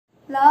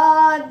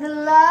Lord, the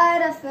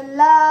light of your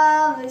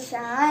love is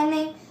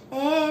shining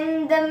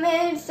in the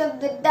midst of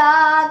the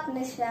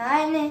darkness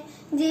shining.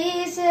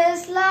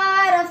 Jesus,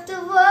 light of the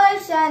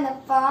world, shine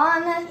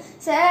upon us.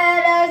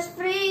 Set us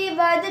free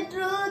by the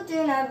truth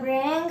you now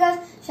bring us.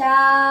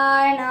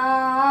 Shine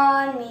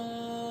on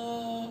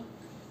me,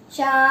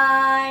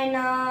 shine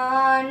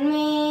on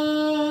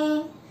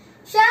me.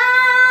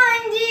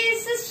 Shine,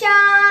 Jesus,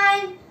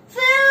 shine.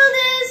 Fill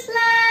this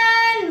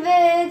land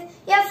with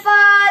your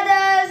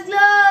Father's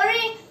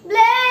glory.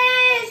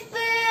 Blaze,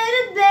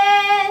 Spirit,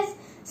 blaze.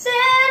 Set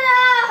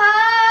our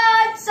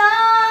hearts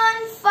on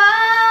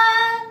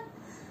fire.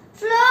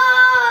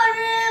 Flow,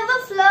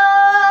 river,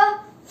 flow.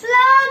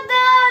 Flood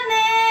the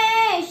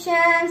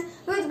nations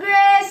with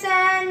grace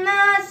and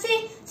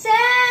mercy.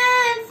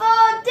 Send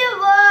forth your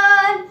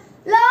word,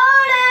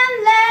 Lord, and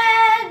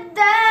let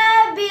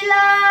there be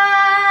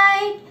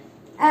light.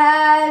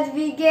 As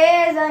we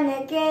gaze on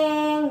your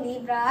kingly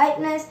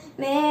brightness,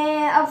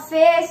 may our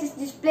faces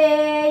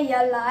display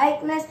your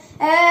likeness,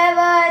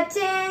 ever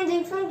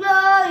changing from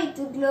glory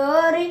to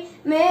glory.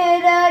 May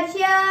the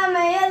hear,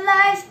 may your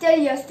life tell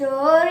your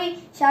story.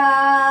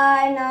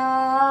 Shine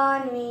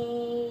on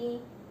me,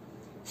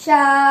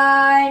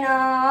 shine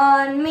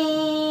on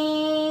me.